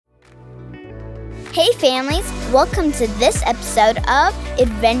Hey families, welcome to this episode of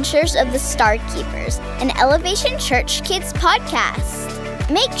Adventures of the Star Keepers, an Elevation Church Kids podcast.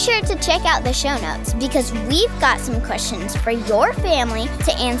 Make sure to check out the show notes because we've got some questions for your family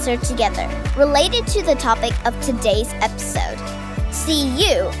to answer together related to the topic of today's episode. See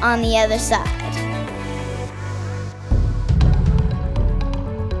you on the other side.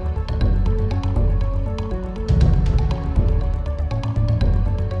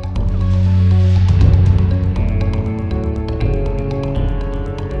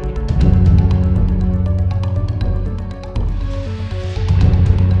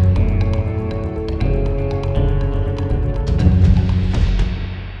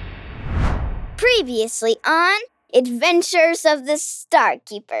 Previously on Adventures of the Star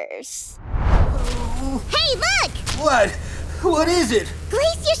Keepers. Hey, look! What? What is it?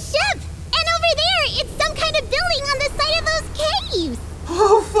 Glacier's ship! And over there, it's some kind of building on the side of those caves!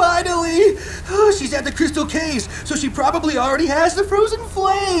 Oh, finally! Oh, she's at the Crystal Caves, so she probably already has the frozen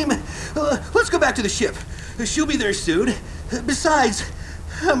flame. Let's go back to the ship. She'll be there soon. Besides,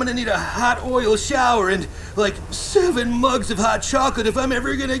 I'm gonna need a hot oil shower and like 7 mugs of hot chocolate if I'm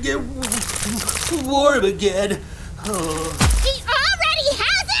ever gonna get warm again. Oh. She already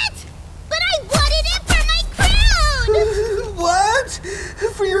has it! But I wanted it for my crown! What?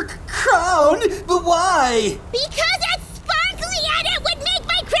 For your crown? But why? Because it's sparkly and it would make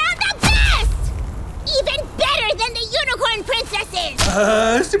my crown the best! Even better than the unicorn princesses!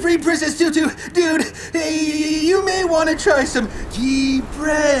 Supreme Princess Tutu, dude, hey, you may want to try some deep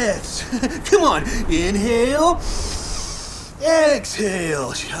breaths. Come on, inhale,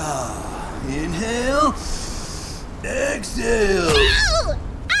 exhale. Inhale, exhale. No!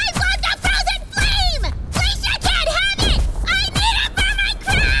 I want the frozen flame! Glacier can't have it! I need it for my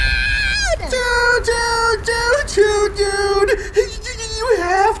crown! Dude, you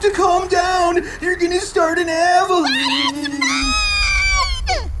have to calm down. You're gonna start an avalanche.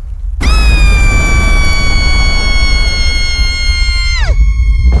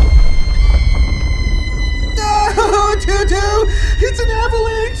 Oh, Tutu, it's an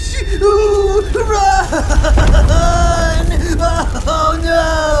avalanche. Ooh, run! Oh,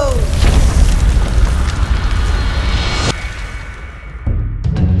 no!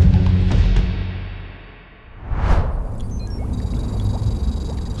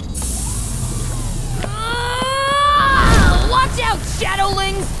 Watch out,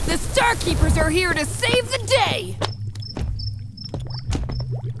 Shadowlings! The Star Keepers are here to save the day!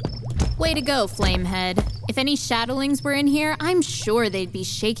 Way to go, Flamehead. If any Shadowlings were in here, I'm sure they'd be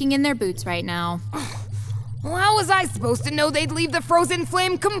shaking in their boots right now. Well, how was I supposed to know they'd leave the frozen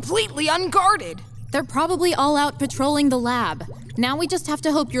flame completely unguarded? They're probably all out patrolling the lab. Now we just have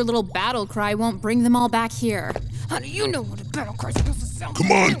to hope your little battle cry won't bring them all back here. How do you know what a battle cry is supposed to sound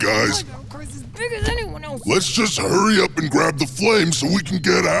Come on, guys. My battle cry is as big as anyone else. Let's just hurry up and grab the flame so we can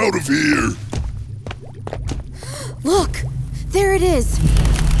get out of here. Look! There it is!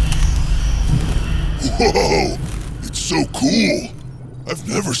 Whoa! It's so cool. I've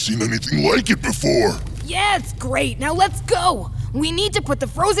never seen anything like it before. Yeah, it's great. Now let's go. We need to put the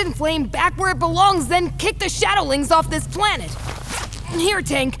frozen flame back where it belongs, then kick the Shadowlings off this planet. Here,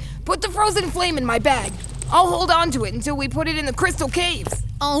 Tank, put the frozen flame in my bag. I'll hold on to it until we put it in the Crystal Caves.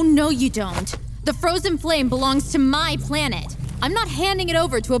 Oh, no you don't. The frozen flame belongs to my planet. I'm not handing it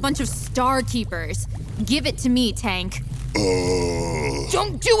over to a bunch of Star Keepers. Give it to me, Tank.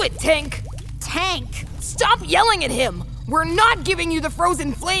 Don't do it, Tank. Tank! Stop yelling at him. We're not giving you the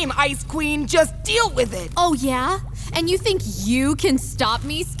frozen flame, Ice Queen. Just deal with it. Oh, yeah? And you think you can stop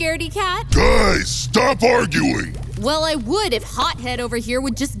me, Scaredy Cat? Guys, stop arguing. Well, I would if Hothead over here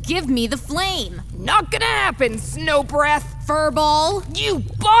would just give me the flame. Not gonna happen, Snow Breath. Furball. You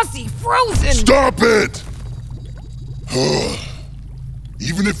bossy frozen. Stop it!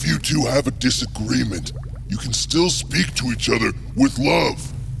 Even if you two have a disagreement, you can still speak to each other with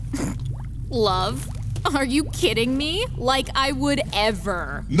love. Love? Are you kidding me? Like I would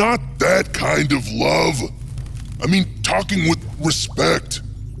ever. Not that kind of love. I mean, talking with respect,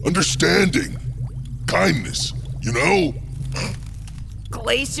 understanding, kindness, you know?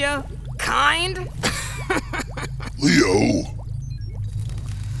 Glacia? Kind? Leo.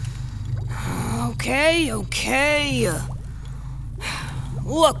 Okay.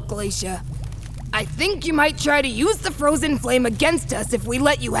 Look, Glacia. I think you might try to use the frozen flame against us if we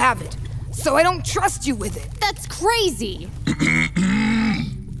let you have it. So I don't trust you with it. That's crazy.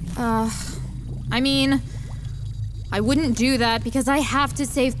 I mean, I wouldn't do that because I have to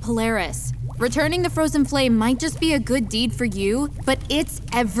save Polaris. Returning the frozen flame might just be a good deed for you, but it's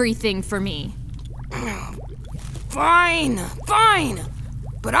everything for me. Fine.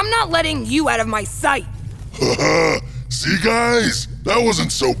 but I'm not letting you out of my sight. Haha, see guys? That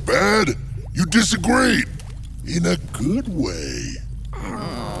wasn't so bad. You disagreed. In a good way.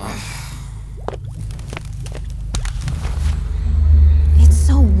 It's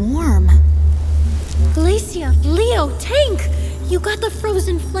so warm. Glacia, Leo, Tank, you got the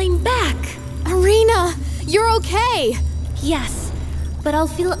frozen flame back. Arena, you're okay. Yes, but I'll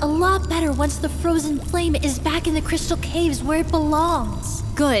feel a lot better once the frozen flame is back in the crystal caves where it belongs.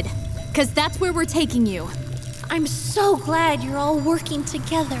 Good, because that's where we're taking you. I'm so glad you're all working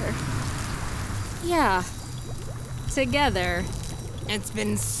together. Yeah, together. It's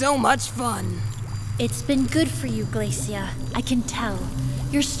been so much fun. It's been good for you, Glacia. I can tell.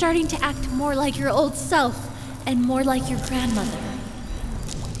 You're starting to act more like your old self and more like your grandmother.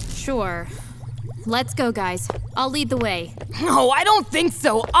 Sure. Let's go, guys. I'll lead the way. No, I don't think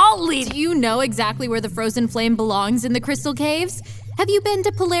so. I'll lead. Do you know exactly where the frozen flame belongs in the crystal caves? Have you been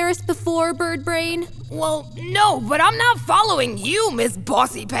to Polaris before, Bird Brain? Well, no, but I'm not following you, Miss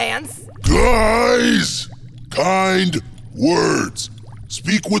Bossy Pants. Guys! Kind words.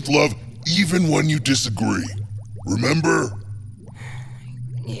 Speak with love even when you disagree. Remember?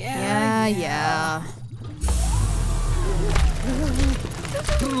 Yeah.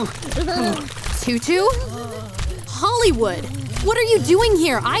 Tutu? Hollywood, what are you doing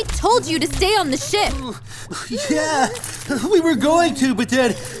here? I told you to stay on the ship. Yeah, we were going to, but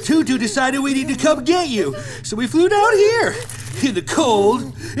then Tutu decided we need to come get you. So we flew down here in the cold,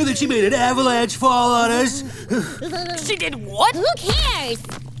 and then she made an avalanche fall on us. She did what? Who cares?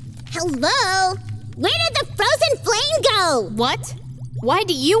 Hello? Where did the frozen flame go? What? Why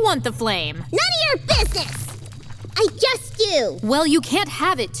do you want the flame? None of your business. I just do. Well, you can't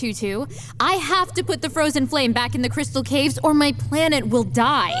have it, Tutu. I have to put the frozen flame back in the crystal caves or my planet will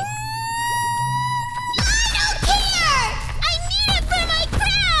die. I don't care! I need it for my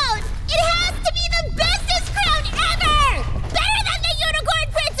crown! It has to be the bestest crown ever! Better than the unicorn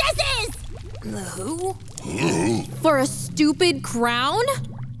princesses! The who? For a stupid crown?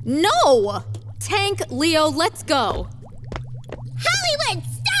 No! Tank, Leo, let's go. Hollywood,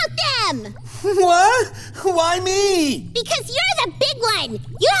 stop them! What? Why me? Because you're the big one!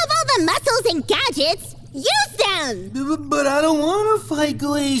 You have all the muscles and gadgets! Use them! But I don't want to fight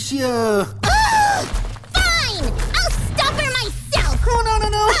Glacia. Ugh! Fine! I'll stop her myself! Oh,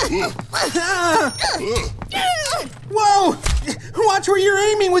 no! Whoa! Watch where you're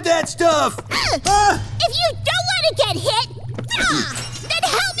aiming with that stuff! If you don't want to get hit, then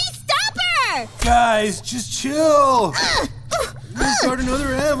help me stop her! Guys, just chill. We'll start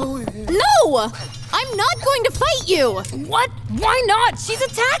another avalanche. No! I'm not going to fight you! What? Why not? She's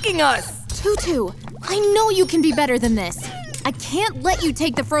attacking us! Tutu, I know you can be better than this. I can't let you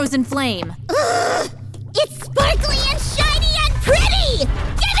take the frozen flame. It's sparkly and shiny and pretty!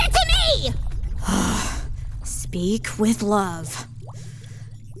 Give it to me! Speak with love.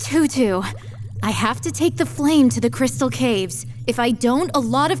 Tutu, I have to take the flame to the crystal caves. If I don't, a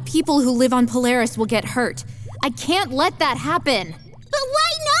lot of people who live on Polaris will get hurt. I can't let that happen. But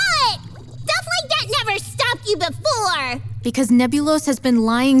why not? Stuff like that never stopped you before! Because Nebulos has been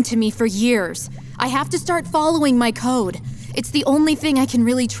lying to me for years. I have to start following my code. It's the only thing I can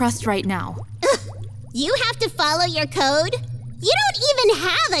really trust right now. You have to follow your code? You don't even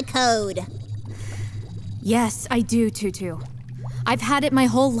have a code! Yes, I do, Tutu. I've had it my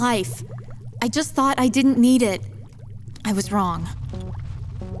whole life. I just thought I didn't need it. I was wrong.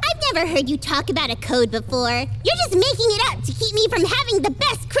 I've never heard you talk about a code before. You're just making it up to keep me from having the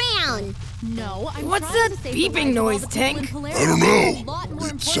best crown! No, I'm What's trying that to save beeping the noise, lives of all the people in Tank? Polaris. I don't It's a know. lot more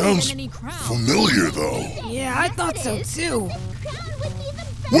It important sounds than any crown. familiar, though. Yeah, I thought so too. Crown would be the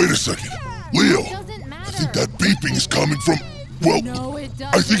best! Wait a second. Leo, Doesn't matter. I think that beeping is coming from... Well, No, it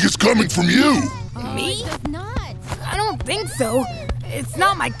doesn't. I think it's coming from you. Me? It does not. I don't think so. It's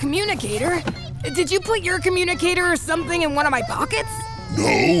not my communicator. Did you put your communicator or something in one of my pockets?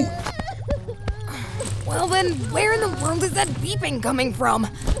 No. Well then, where in the world is that beeping coming from?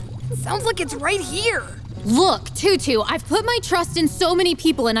 It sounds like it's right here. Look, Tutu, I've put my trust in so many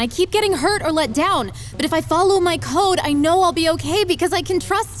people and I keep getting hurt or let down. But if I follow my code, I know I'll be okay because I can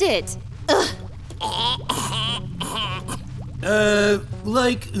trust it.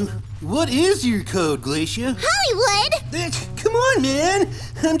 What is your code, Glacia? Hollywood! Come on, man.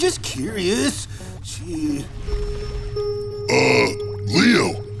 I'm just curious. Gee. Leo,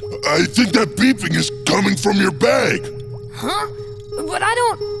 I think that beeping is coming from your bag. Huh? But I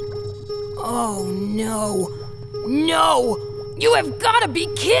don't... Oh no. No! You have gotta be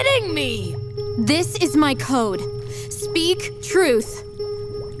kidding me! This is my code. Speak truth.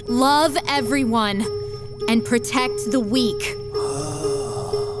 Love everyone. And protect the weak.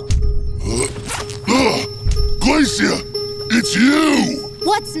 Glacia! It's you!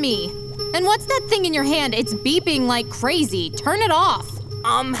 What's me? And what's that thing in your hand? It's beeping like crazy. Turn it off.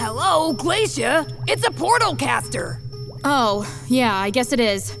 Hello, Glacia. It's a portal caster. Oh, yeah, I guess it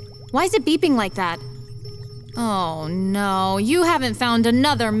is. Why is it beeping like that? Oh, no. You haven't found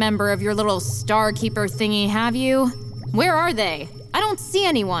another member of your little Starkeeper thingy, have you? Where are they? I don't see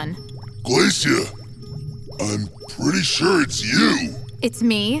anyone. Glacia, I'm pretty sure it's you. It's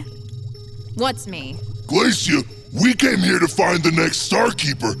me? What's me? Glacia, we came here to find the next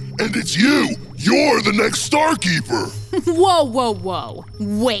Starkeeper, and it's you! You're the next Starkeeper! Whoa, whoa, whoa.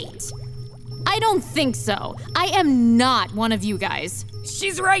 Wait. I don't think so. I am not one of you guys.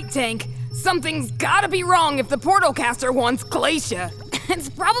 She's right, Tank. Something's gotta be wrong if the portal caster wants Glacia. It's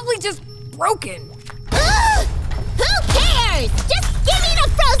probably just broken. Ugh! Who cares? Just give me the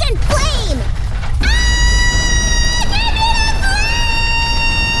frozen flame!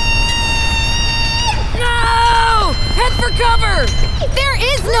 No! Head for cover! There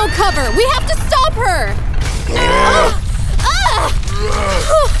is no cover! We have to stop her!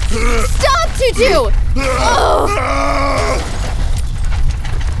 Stop, Tutu!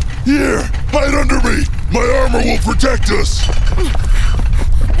 Here, hide under me! My armor will protect us!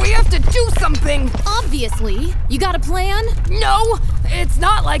 We have to do something! Obviously. You got a plan? No! It's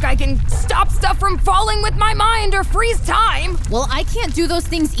not like I can stop stuff from falling with my mind or freeze time! Well, I can't do those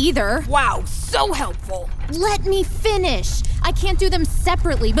things either. Wow, so helpful! Let me finish. I can't do them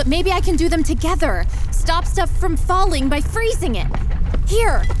separately, but maybe I can do them together. Stop stuff from falling by freezing it.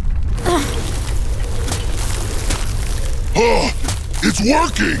 Here. Oh, it's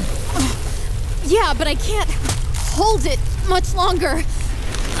working! Yeah, but I can't hold it much longer.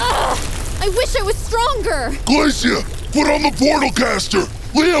 I wish I was stronger. Glacia, put on the portal caster!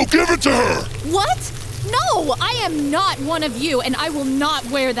 Leo, give it to her! What? No, I am not one of you, and I will not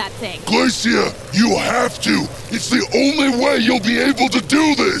wear that thing. Glacia, you have to! It's the only way you'll be able to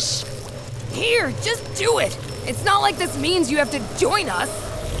do this! Here, just do it! It's not like this means you have to join us.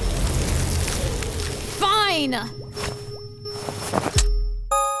 Fine.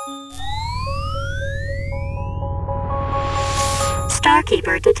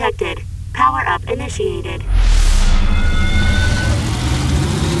 Starkeeper detected. Power up initiated.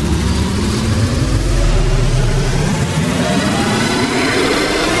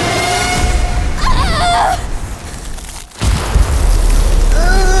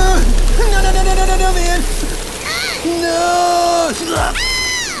 No, man! No!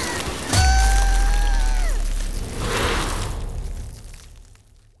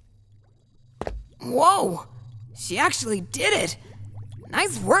 Whoa! She actually did it!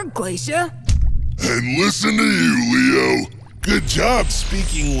 Nice work, Glacia! And listen to you, Leo! Good job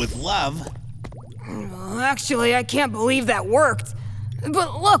speaking with love. Actually, I can't believe that worked.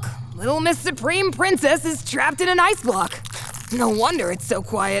 But look, Little Miss Supreme Princess is trapped in an ice block. No wonder it's so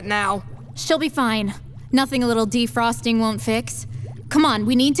quiet now. She'll be fine. Nothing a little defrosting won't fix. Come on,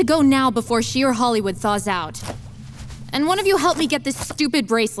 we need to go now before she or Hollywood thaws out. And one of you help me get this stupid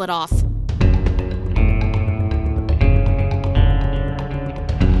bracelet off.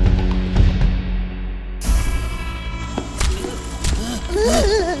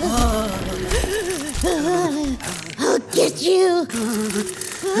 I'll get you.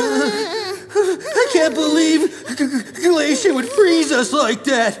 I can't believe Glacia would freeze us like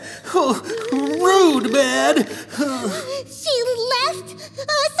that. Oh, rude, man. She left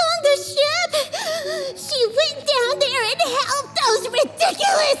us on the ship. She went down there and helped those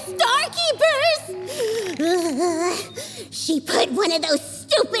ridiculous Starkeepers. She put one of those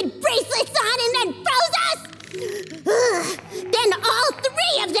stupid bracelets on and then froze us. Then all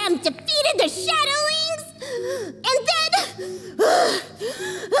three of them defeated the Shadowlings. And then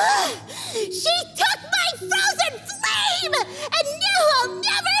she took my frozen flame. And now I'll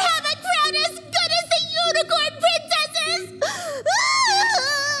never have a crown as good as the Unicorn Princesses.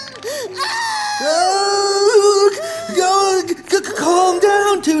 Calm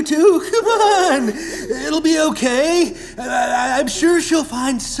down, Tutu. Come on. It'll be okay. I'm sure she'll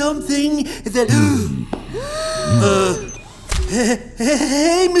find something that...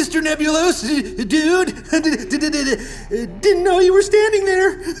 Hey, Mr. Nebulos, dude. Didn't know you were standing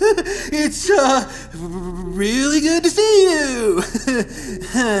there. It's, really good to see you.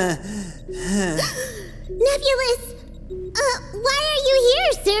 Nebulous, why are you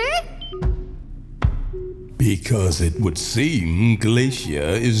here, sir? Because it would seem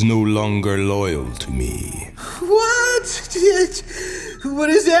Glacia is no longer loyal to me. What? What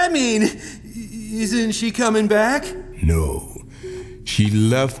does that mean? Isn't she coming back? No, she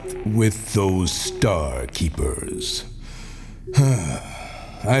left with those Starkeepers.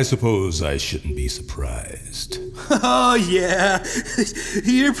 I suppose I shouldn't be surprised. Oh, yeah.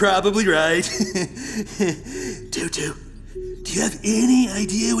 You're probably right. Tutu, do you have any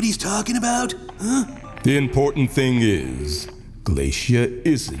idea what he's talking about? Huh? The important thing is, Glacia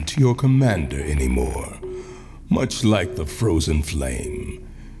isn't your commander anymore. Much like the frozen flame.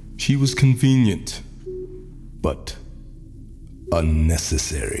 She was convenient, but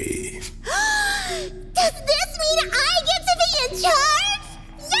unnecessary. Does this mean I get to be in charge?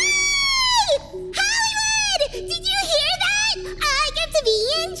 Yay! Hollywood! Did you hear that? I get to be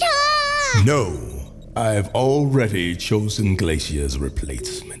in charge! No, I've already chosen Glacia's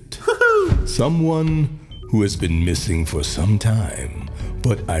replacement. Someone who has been missing for some time,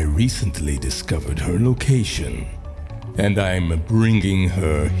 but I recently discovered her location, and I'm bringing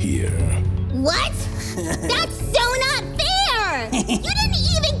her here. What? That's so not fair! You didn't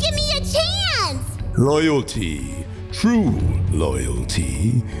even give me a chance! Loyalty, true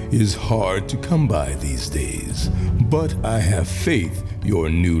loyalty, is hard to come by these days, but I have faith your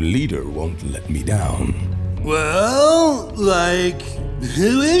new leader won't let me down. Well, like,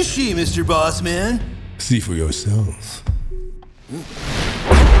 who is she, Mr. Bossman? See for yourself.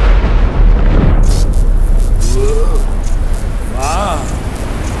 Whoa. Wow.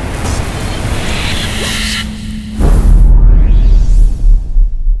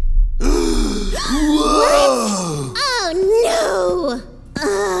 Whoa! Oh, no!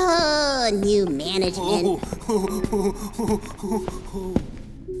 Oh, new management.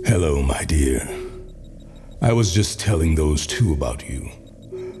 Hello, my dear. I was just telling those two about you.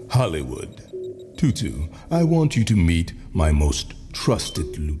 Hollywood. Tutu, I want you to meet my most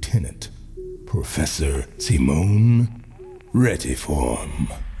trusted lieutenant, Professor Simone Retiform.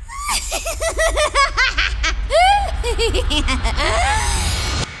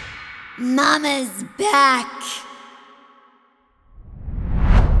 Mama's back.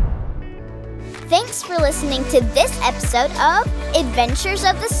 Thanks for listening to this episode of Adventures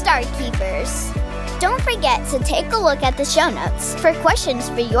of the Star Keepers. Don't forget to take a look at the show notes for questions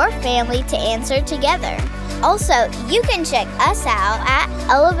for your family to answer together. Also, you can check us out at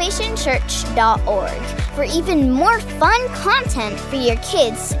elevationchurch.org for even more fun content for your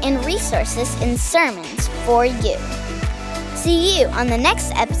kids and resources and sermons for you. See you on the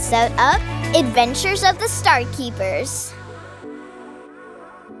next episode of Adventures of the Star Keepers.